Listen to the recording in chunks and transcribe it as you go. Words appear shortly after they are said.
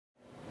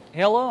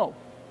Hello!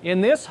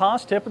 In this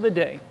Haas tip of the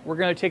day, we're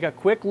going to take a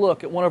quick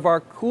look at one of our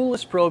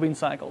coolest probing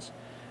cycles.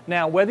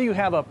 Now, whether you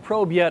have a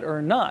probe yet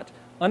or not,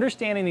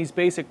 understanding these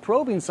basic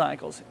probing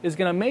cycles is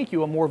going to make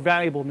you a more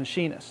valuable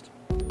machinist.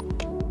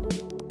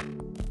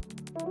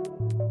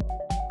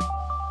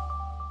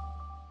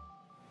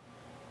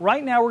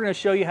 Right now we're going to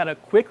show you how to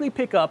quickly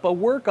pick up a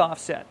work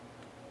offset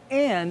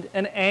and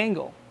an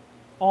angle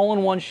all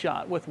in one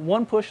shot with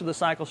one push of the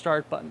cycle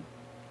start button.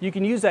 You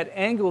can use that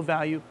angle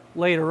value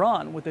later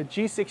on with a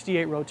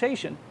G68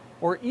 rotation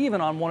or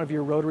even on one of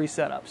your rotary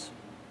setups.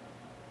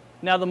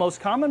 Now, the most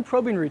common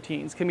probing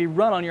routines can be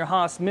run on your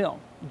Haas mill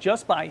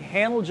just by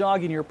handle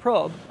jogging your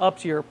probe up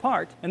to your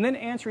part and then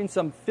answering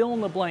some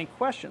fill-in-the-blank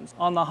questions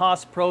on the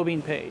Haas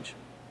probing page.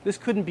 This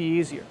couldn't be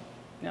easier.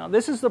 Now,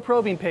 this is the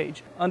probing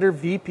page under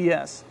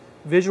VPS,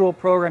 Visual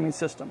Programming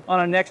System, on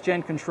a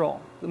next-gen control.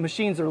 The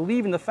machines are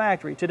leaving the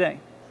factory today.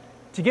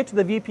 To get to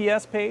the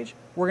VPS page,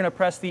 we're going to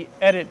press the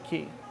Edit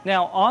key.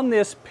 Now, on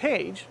this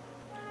page,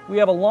 we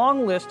have a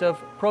long list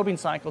of probing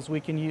cycles we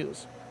can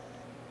use.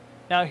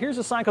 Now, here's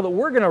a cycle that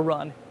we're going to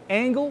run,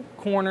 angle,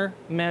 corner,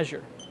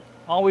 measure.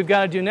 All we've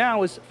got to do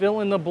now is fill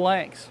in the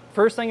blanks.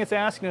 First thing it's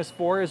asking us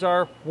for is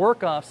our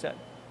work offset.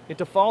 It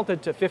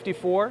defaulted to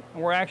 54,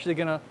 and we're actually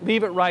going to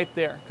leave it right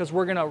there because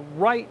we're going to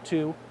write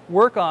to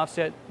work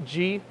offset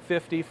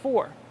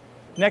G54.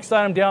 Next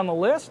item down the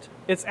list,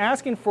 it's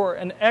asking for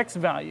an X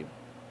value.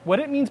 What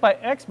it means by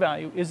X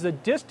value is the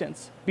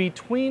distance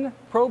between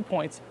probe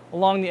points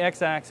along the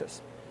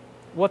X-axis.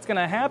 What's going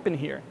to happen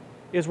here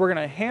is we're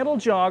going to handle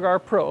jog our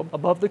probe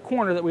above the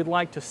corner that we'd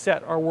like to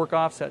set our work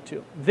offset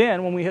to.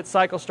 Then when we hit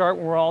cycle start,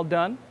 when we're all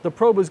done, the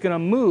probe is going to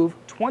move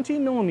 20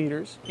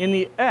 millimeters in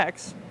the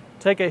X,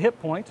 take a hit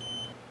point,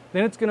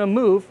 then it's going to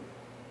move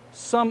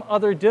some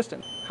other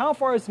distance. How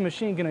far is the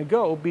machine going to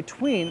go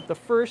between the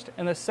first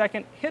and the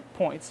second hit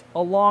points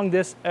along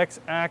this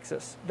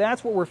X-axis?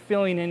 That's what we're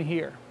filling in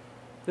here.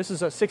 This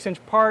is a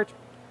 6-inch part.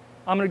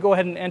 I'm going to go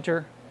ahead and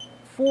enter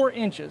 4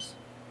 inches.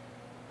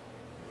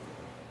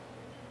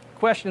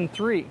 Question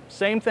 3,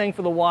 same thing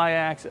for the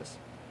Y-axis.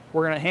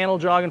 We're going to handle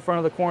jog in front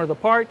of the corner of the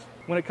part.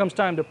 When it comes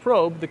time to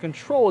probe, the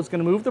control is going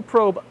to move the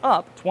probe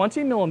up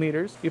 20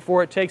 millimeters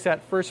before it takes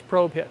that first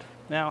probe hit.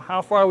 Now,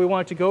 how far we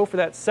want it to go for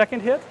that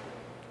second hit?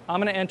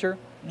 I'm going to enter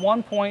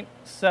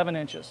 1.7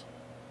 inches.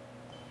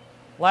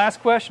 Last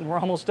question, we're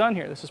almost done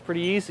here. This is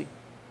pretty easy.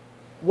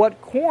 What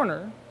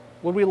corner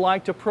would we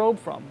like to probe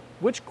from?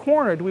 Which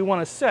corner do we want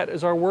to set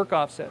as our work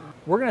offset?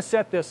 We're going to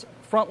set this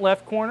front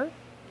left corner,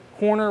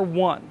 corner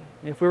 1.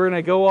 If we were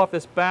going to go off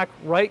this back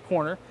right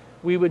corner,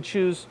 we would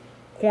choose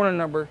corner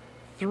number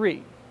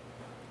 3.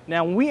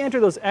 Now, when we enter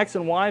those X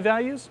and Y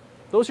values,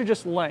 those are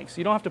just lengths.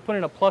 You don't have to put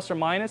in a plus or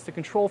minus. The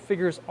control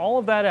figures all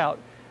of that out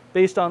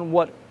based on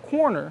what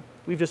corner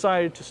we've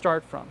decided to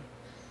start from.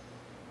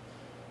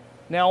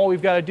 Now all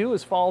we've got to do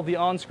is follow the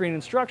on-screen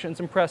instructions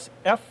and press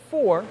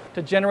F4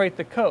 to generate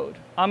the code.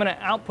 I'm going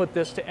to output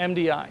this to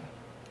MDI.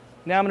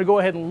 Now I'm going to go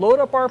ahead and load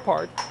up our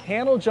part,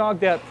 handle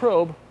jog that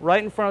probe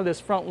right in front of this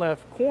front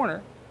left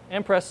corner,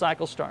 and press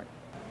cycle start.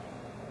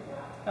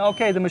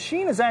 Okay, the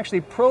machine is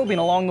actually probing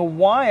along the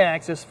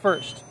Y-axis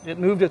first. It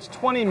moved its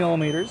 20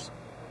 millimeters,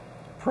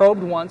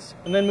 probed once,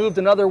 and then moved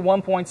another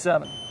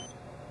 1.7.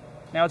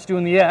 Now it's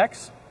doing the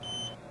X.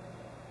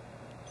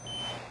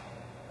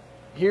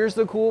 Here's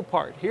the cool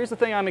part. Here's the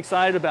thing I'm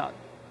excited about.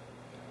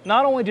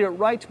 Not only did it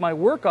write to my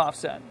work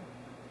offset,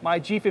 my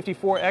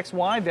G54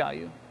 XY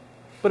value,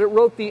 but it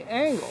wrote the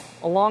angle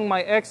along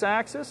my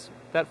X-axis,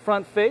 that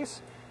front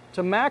face,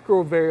 to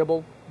macro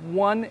variable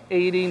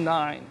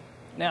 189.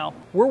 Now,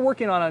 we're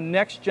working on a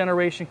next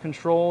generation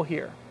control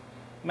here.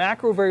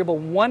 Macro variable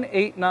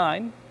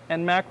 189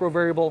 and macro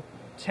variable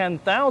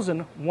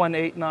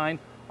 10,189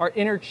 are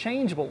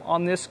interchangeable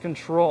on this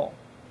control.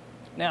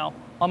 Now,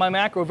 on my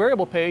macro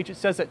variable page, it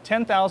says that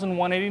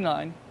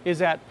 10,189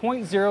 is at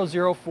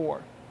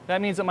 0.004.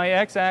 That means that my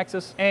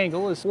X-axis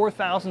angle is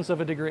 0.004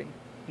 of a degree.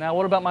 Now,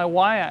 what about my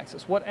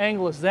Y-axis? What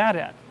angle is that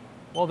at?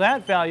 Well,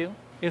 that value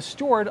is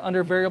stored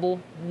under variable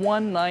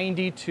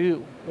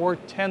 192, or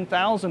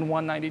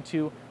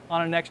 10,192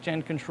 on a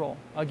next-gen control.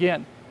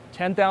 Again,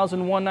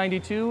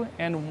 10,192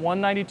 and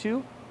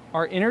 192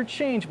 are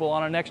interchangeable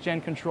on a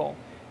next-gen control.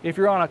 If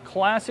you're on a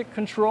classic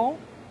control,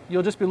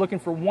 you'll just be looking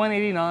for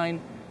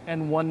 189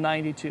 and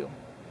 192.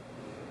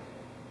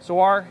 So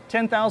our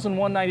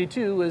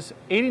 10,192 is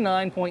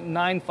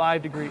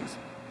 89.95 degrees.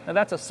 Now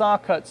that's a saw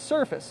cut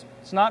surface.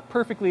 It's not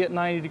perfectly at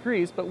 90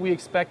 degrees, but we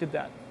expected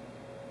that.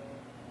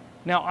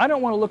 Now I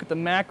don't want to look at the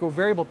macro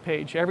variable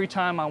page every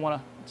time I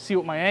want to see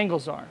what my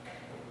angles are.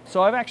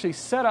 So I've actually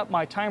set up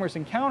my timers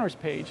and counters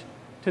page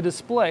to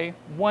display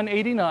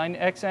 189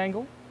 X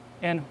angle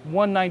and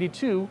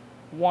 192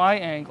 Y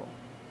angle.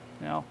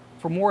 Now,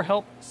 for more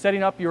help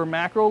setting up your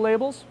macro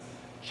labels,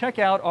 check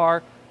out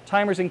our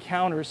timers and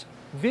counters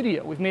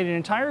video. We've made an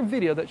entire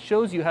video that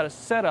shows you how to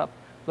set up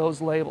those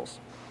labels.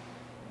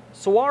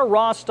 So our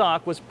raw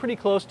stock was pretty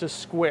close to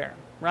square,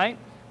 right?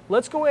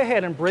 Let's go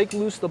ahead and break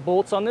loose the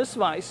bolts on this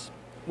vise.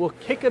 We'll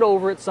kick it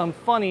over at some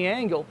funny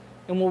angle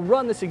and we'll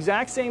run this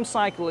exact same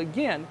cycle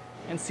again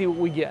and see what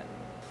we get.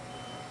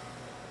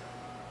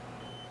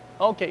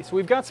 Okay, so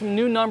we've got some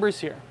new numbers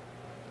here.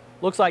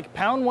 Looks like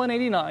pound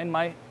 189,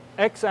 my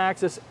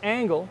x-axis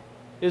angle,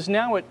 is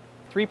now at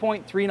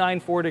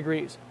 3.394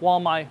 degrees, while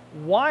my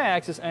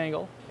y-axis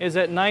angle is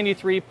at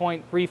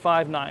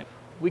 93.359.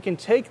 We can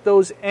take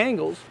those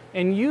angles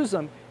and use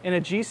them in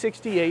a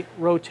G68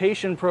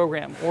 rotation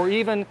program, or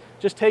even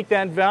just take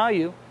that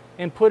value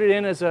and put it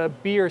in as a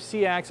B or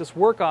C axis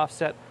work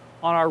offset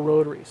on our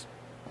rotaries.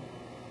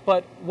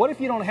 But what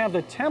if you don't have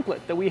the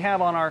template that we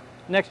have on our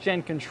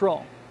next-gen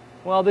control?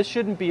 Well, this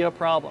shouldn't be a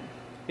problem.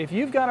 If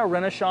you've got a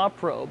Renishaw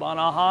probe on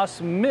a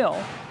Haas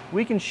mill,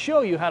 we can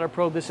show you how to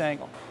probe this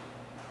angle.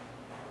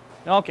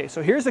 Okay,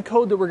 so here's the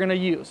code that we're going to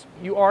use.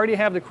 You already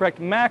have the correct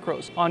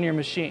macros on your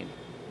machine.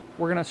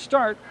 We're going to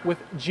start with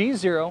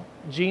G0,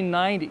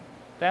 G90.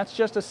 That's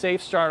just a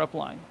safe startup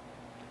line.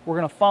 We're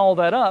going to follow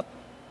that up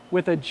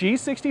with a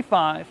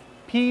G65,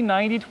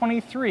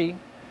 P9023,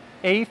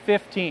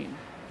 A15.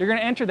 You're going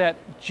to enter that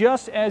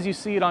just as you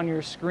see it on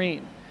your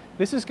screen.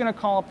 This is going to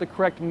call up the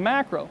correct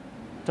macro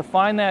to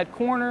find that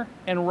corner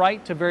and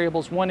write to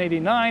variables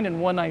 189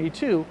 and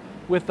 192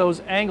 with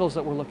those angles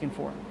that we're looking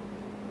for.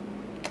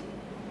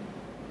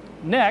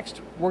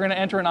 Next, we're going to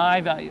enter an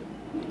I value.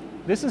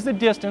 This is the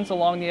distance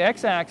along the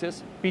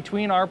x-axis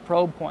between our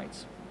probe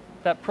points.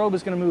 That probe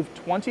is going to move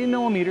 20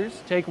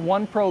 millimeters, take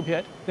one probe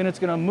hit, then it's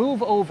going to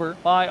move over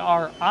by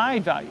our I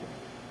value.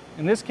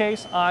 In this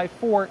case, I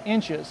 4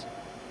 inches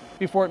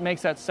before it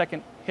makes that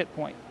second hit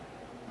point.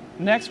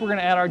 Next, we're going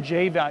to add our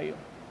J value.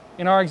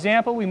 In our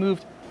example, we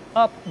moved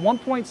up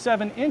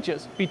 1.7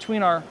 inches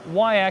between our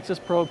y-axis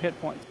probe hit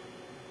points.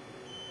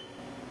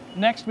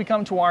 Next, we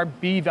come to our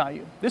B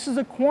value. This is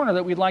a corner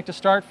that we'd like to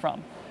start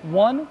from.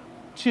 1,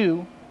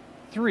 2,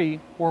 3,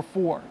 or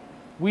 4.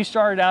 We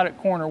started out at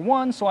corner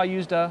 1, so I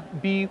used a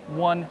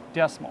B1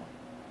 decimal.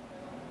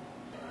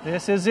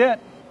 This is it,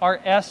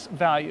 our S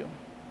value,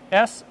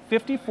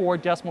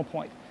 S54 decimal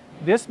point.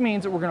 This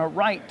means that we're going to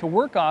write to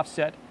work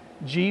offset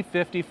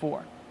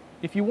G54.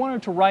 If you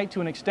wanted to write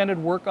to an extended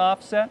work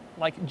offset,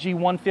 like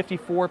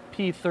G154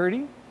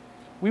 P30,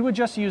 we would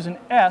just use an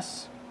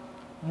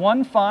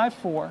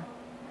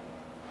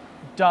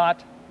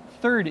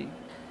S154.30.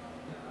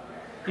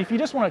 If you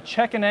just want to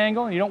check an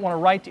angle and you don't want to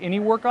write to any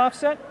work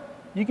offset,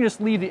 you can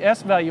just leave the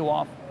S value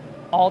off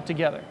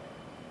altogether.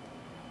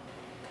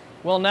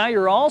 Well, now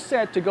you're all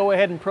set to go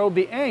ahead and probe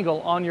the angle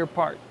on your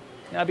part.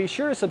 Now be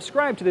sure to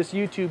subscribe to this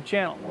YouTube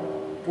channel.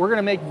 We're going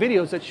to make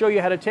videos that show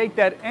you how to take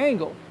that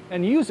angle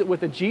and use it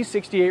with a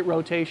G68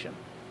 rotation.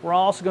 We're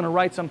also going to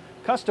write some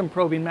custom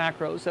probing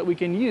macros that we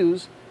can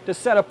use to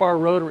set up our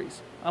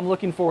rotaries. I'm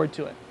looking forward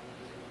to it.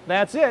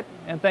 That's it,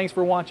 and thanks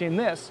for watching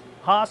this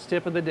Haas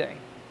Tip of the Day.